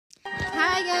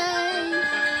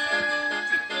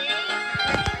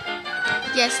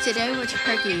Yes, today we're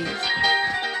turkeys.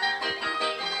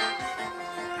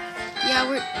 Yeah,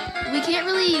 we can't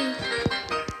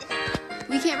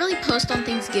really post on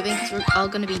Thanksgiving because we're all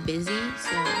gonna be busy. So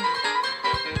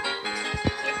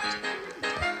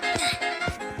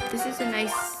this is a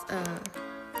nice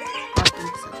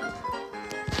walking setup.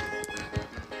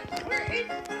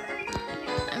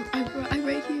 I'm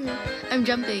right here. I'm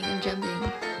jumping. Okay.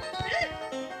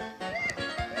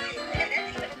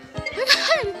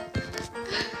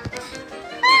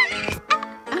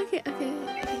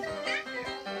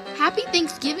 Happy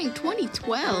Thanksgiving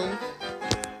 2012.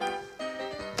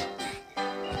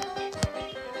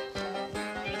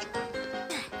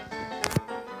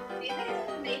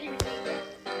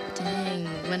 Dang,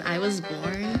 when I was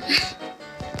born.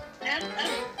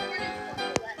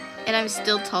 And I'm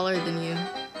still taller than you.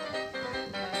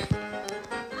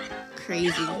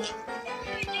 Crazy.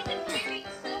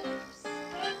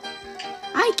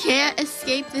 I can't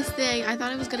escape this thing. I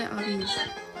thought it was gonna obvious.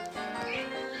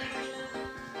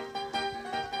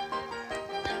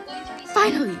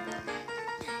 Finally!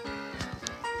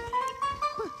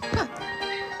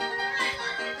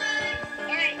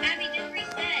 Alright, Abby, just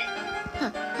reset.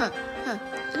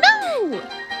 No!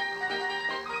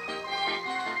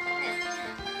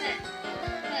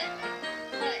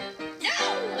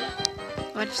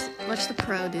 Watch the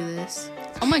pro do this.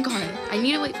 Oh my god, I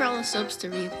need to wait for all the soaps to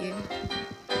reappear.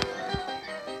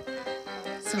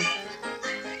 So.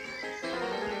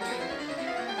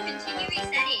 Continue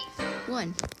resetting.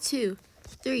 1, 2,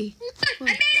 3, 4. I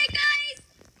made it, guys!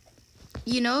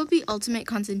 You know it would be ultimate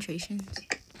concentration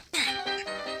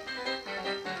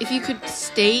if you could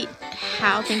state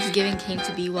how Thanksgiving came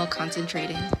to be while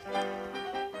concentrating.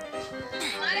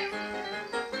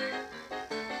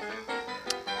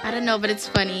 I don't know, but it's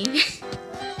funny.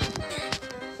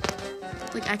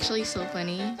 Like, actually so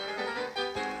funny. Wait,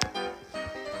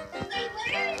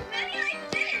 what are you running like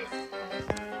this?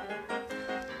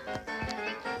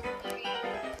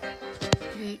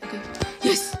 Okay.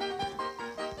 Yes!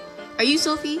 Are you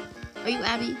Sophie? Are you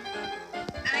Abby?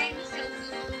 I'm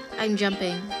Sophie. I'm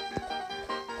jumping.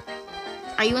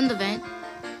 Are you in the vent?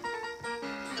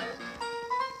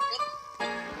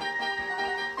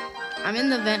 I'm in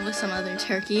the vent with some other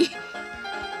turkey.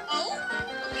 Oh?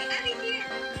 Okay, Abby's here.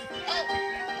 Oh.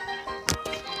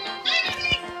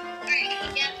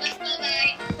 Alright, yeah, let's go,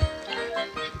 guys.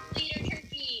 Leader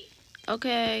turkey.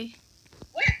 Okay.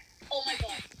 Where? Oh my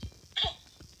god.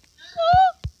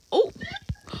 Oh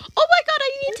my god, I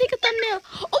need to take a thumbnail.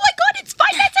 Oh my god, it's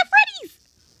Five Nights at Freddy's!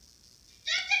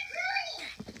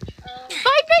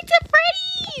 Five Nights at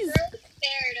Freddy's!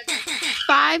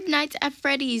 Five Nights at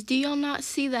Freddy's. Do y'all not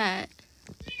see that?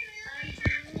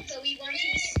 So we want to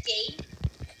escape?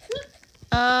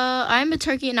 I'm a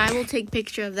turkey and I will take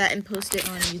picture of that and post it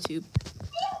on YouTube.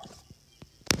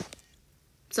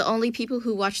 So only people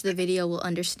who watch the video will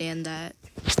understand that.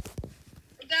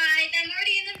 Guys, I'm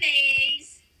already in the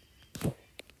maze.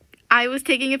 I was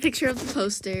taking a picture of the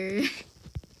poster.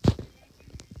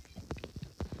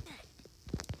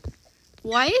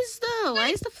 Why is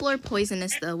the floor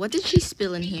poisonous though? What did she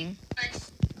spill in here?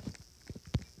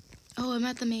 Oh, I'm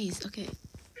at the maze. Okay.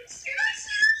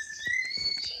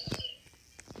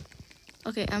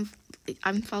 Okay,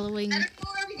 I'm following. I don't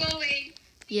know where I'm going.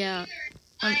 Yeah.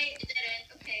 I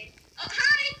didn't. Okay. Oh,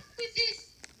 hi. Who's this?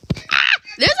 Ah!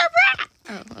 There's a rat!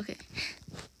 Oh, okay.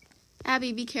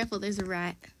 Abby, be careful. There's a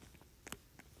rat.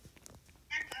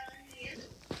 I'm following you.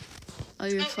 Oh,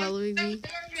 you're following me?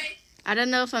 Right. I don't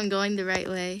know if I'm going the right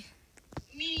way.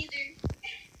 Me neither.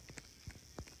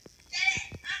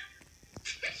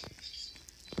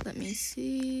 Let me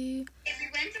see. If we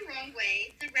went the wrong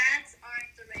way, the rats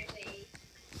aren't the right way.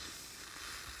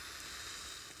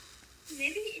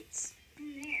 Maybe it's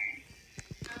in there.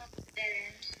 Oh, dead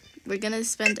end. We're gonna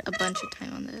spend a bunch of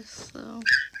time on this, so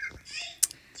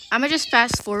I'm gonna just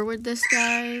fast forward this,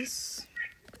 guys.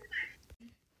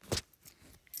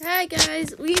 Hi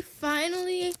guys, we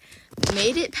finally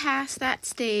made it past that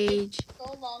stage.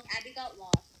 So long, Abby got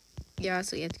lost. Yeah,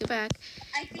 so we have to go back.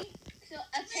 I think so.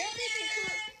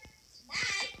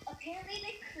 Apparently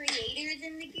the creator's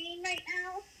in the game right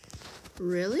now.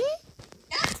 Really?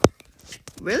 Yeah.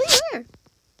 Really? Where?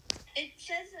 It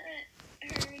says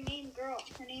her name, girl.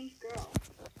 Her name's Girl.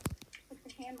 With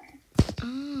the hammer.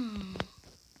 Oh.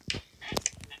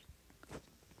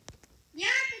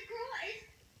 Yeah, the girl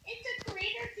it's a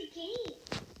creator of the game.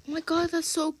 Oh my god, that's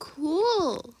so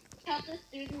cool. Help us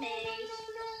through the maze.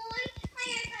 No, my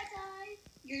haircut died.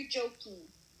 You're joking.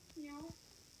 No.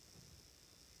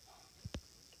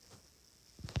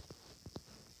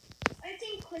 I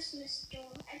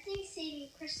think saving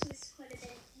Christmas would have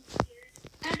been easier.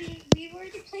 Abby, we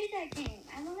already played that game.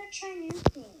 I want to try new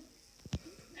things.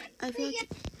 I feel like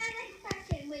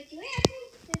Wait, do we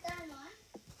actually put that on?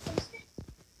 Post it?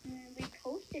 We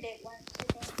posted it once, I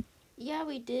think. yeah,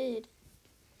 we did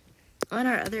on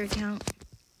our other account.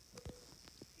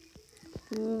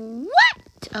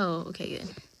 What? Oh, okay, good.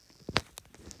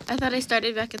 I thought I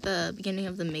started back at the beginning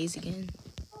of the maze again.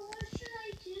 Oh, what should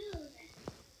I do?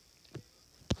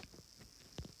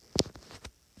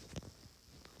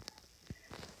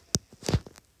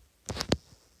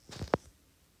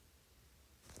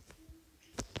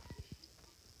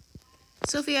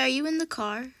 Sophie, are you in the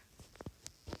car?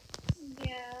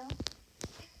 Yeah.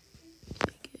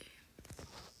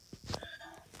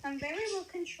 I'm very well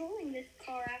controlling this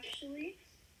car, actually.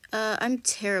 I'm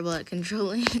terrible at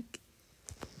controlling.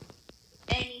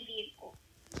 Any vehicle.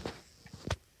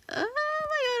 Oh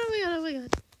my god, oh my god, oh my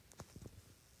god.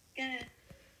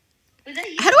 Was that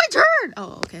you? How do I turn?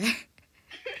 Oh, okay.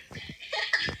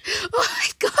 Oh my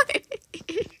god.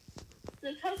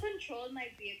 Look how controlled my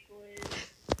vehicle is.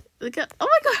 Look at, oh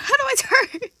my god, how do I turn?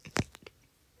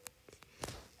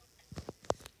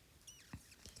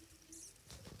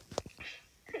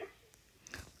 Oh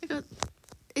my god.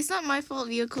 It's not my fault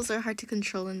vehicles are hard to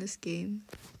control in this game.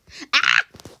 Ah!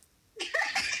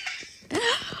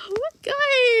 Oh my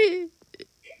god.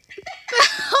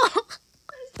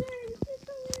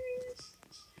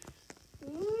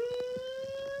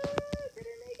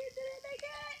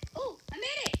 Oh, I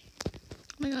made it!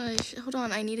 Oh my gosh, hold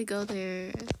on, I need to go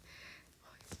there.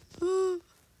 Oh.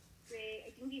 Wait,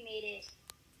 I think we made it.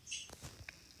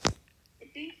 I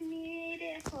think we made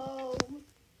it home.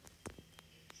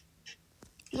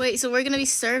 Wait, so we're gonna be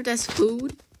served as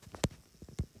food?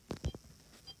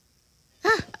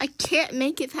 Ah, I can't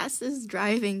make it past this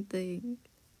driving thing.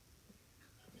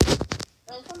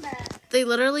 Welcome back. They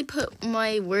literally put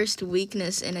my worst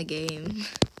weakness in a game.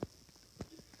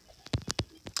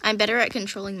 I'm better at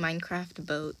controlling Minecraft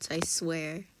boats, I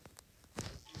swear.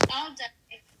 I'll die,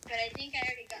 but I think I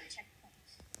already got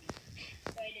checkpoints.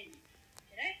 So I didn't.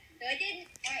 Did I? No, I didn't.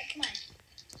 Alright, come on.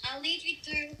 I'll lead you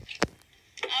through.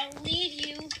 I'll lead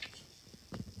you.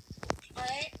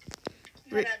 Alright?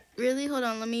 Really? Hold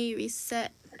on, let me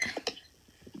reset.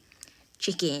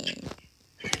 Chicken.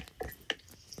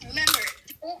 Remember,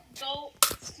 don't go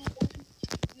slow.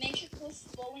 Make sure to go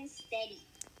slow and steady.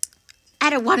 I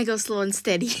don't want to go slow and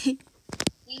steady.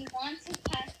 We want to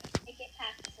make it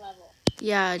past this level.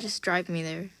 Yeah, just drive me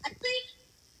there. Actually,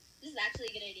 this is actually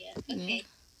a good idea. Okay.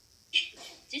 Yeah.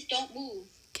 Just don't move.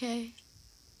 Okay.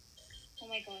 Oh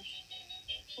my gosh.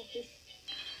 Hope this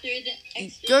through the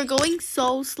extra. You're going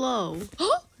so slow.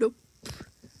 Nope.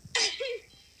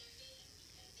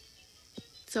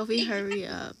 Sophie, hurry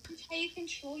up. That's how you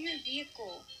control your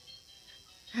vehicle.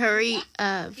 Hurry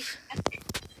up.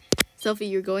 Sophie,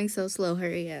 you're going so slow.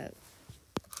 Hurry up.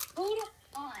 Hold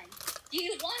on. Do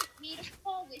you want me to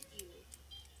fall with you?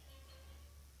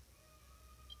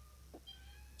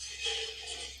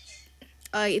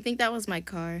 I think that was my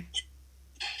car.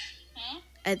 Huh?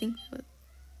 I think.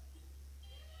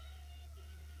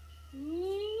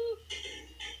 Ooh.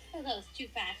 Oh, that was too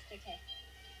fast. Okay.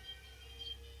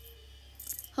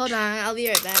 Hold on, I'll be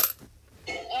right back.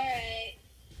 Alright.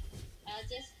 I'll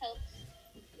just help.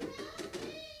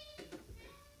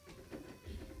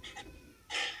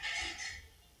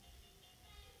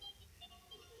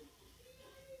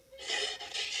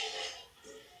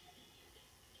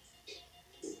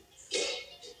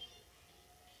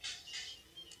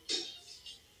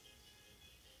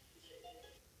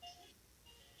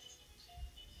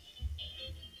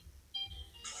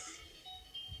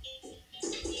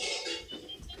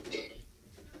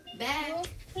 Back.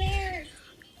 Claire.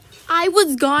 I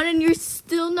was gone and you're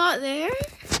still not there?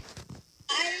 We're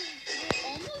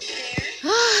almost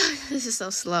there. This is so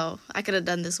slow. I could have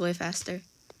done this way faster.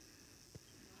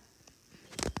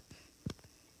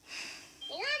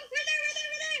 Oh, we're there.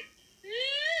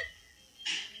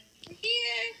 We're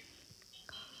here.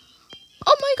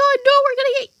 Oh my god, no, we're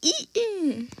gonna get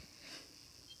eaten.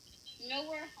 No,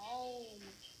 we're home.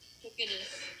 Look at this.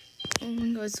 Oh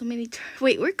my god, so many.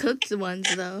 Wait, we're cooked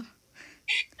ones though.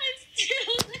 I'm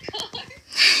still in the car.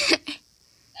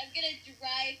 I'm gonna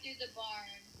drive through the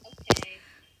barn. Okay.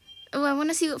 Oh, I want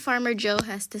to see what Farmer Joe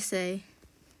has to say.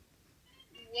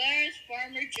 Where's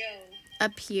Farmer Joe?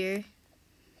 Up here.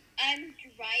 I'm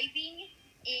driving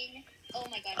in. Oh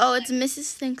my god. Oh, it's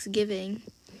Mrs. Thanksgiving.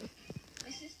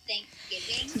 Mrs.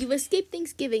 Thanksgiving. You escaped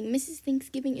Thanksgiving. Mrs.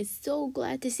 Thanksgiving is so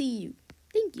glad to see you.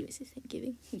 Thank you, Mrs.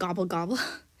 Thanksgiving. Gobble, gobble.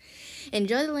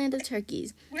 Enjoy the land of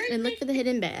turkeys and look for the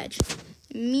hidden badge.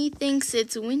 Me thinks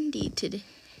it's windy today,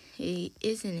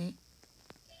 isn't it?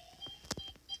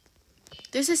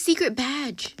 There's a secret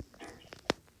badge.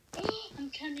 I'm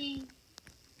coming.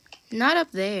 Not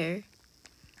up there.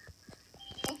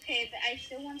 Okay, but I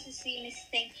still want to see Miss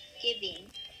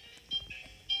Thanksgiving.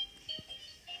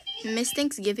 Miss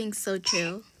Thanksgiving's so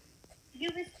chill. You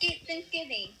Miss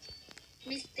Thanksgiving.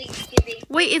 Miss Thanksgiving.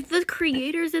 Wait, if the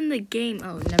creator's in the game.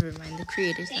 Oh, never mind. The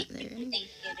creator's not there. Thanksgiving.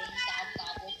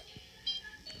 Gobble.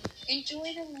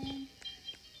 Enjoy the land.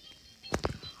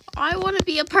 I want to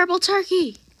be a purple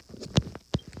turkey.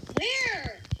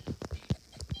 Where?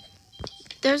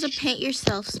 There's a paint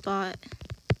yourself spot.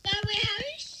 By the way, have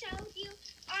we showed you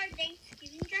our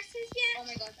Thanksgiving dresses yet? Oh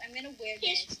my gosh, I'm gonna wear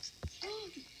this. Oh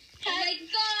my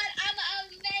god, I'm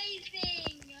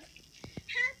amazing!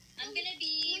 I'm gonna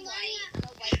be white. I'm a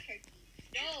white turkey.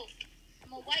 No,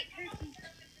 I'm a white turkey.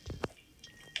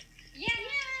 Yeah.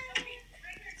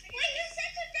 Wait, you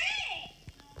said today.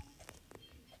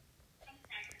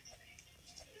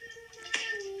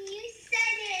 You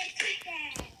said it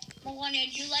today. Melania,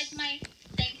 do you like my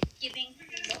Thanksgiving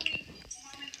look?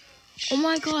 Oh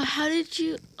my god, how did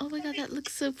you? Oh my god, that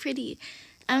looks so pretty.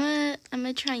 I'm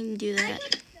gonna try and do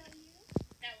that.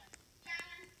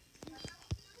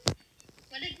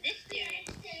 What is this do?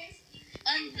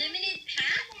 Unlimited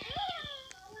pass?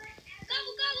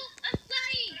 Gobble gobble! I'm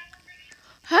flying!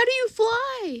 How do you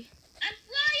fly? I'm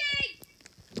flying!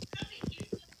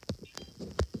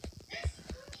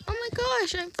 Oh my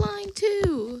gosh, I'm flying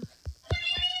too.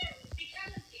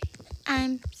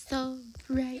 I'm so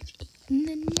bright in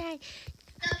the night.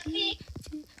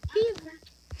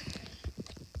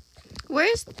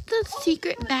 Where's the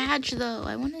secret badge though?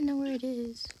 I want to know where it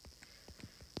is.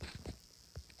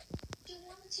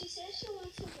 She says she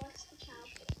wants to watch the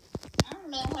Cowboys. I don't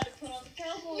know how to put on the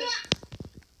Cowboys.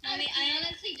 I mean, I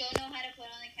honestly don't know how to put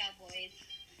on the Cowboys.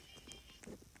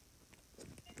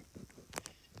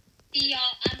 See,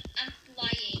 y'all, I'm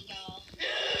flying, y'all.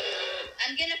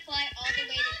 I'm gonna fly all the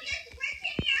way to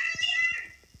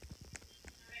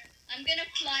I'm gonna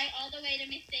fly all the way to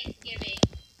Miss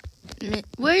Thanksgiving.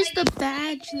 Where's the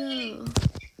badge though?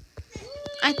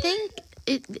 I think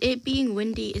it being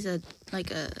windy is a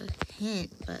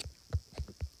hint, but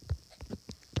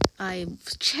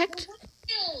I've checked.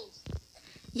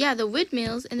 Yeah, the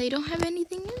windmills, and they don't have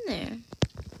anything in there.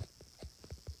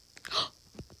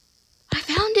 I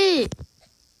found it.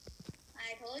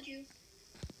 I told you.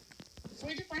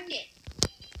 Where'd you find it?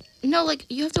 No, like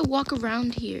you have to walk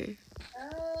around here.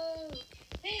 Oh,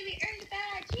 hey, we earned the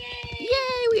badge! Yay!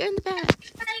 Yay, we earned the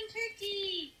badge. Flying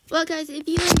turkey! Well, guys, if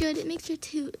you enjoyed it, make sure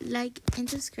to like and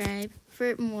subscribe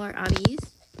for more obbies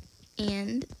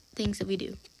and things that we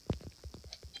do.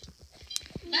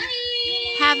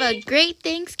 Bye! Have a great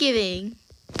Thanksgiving.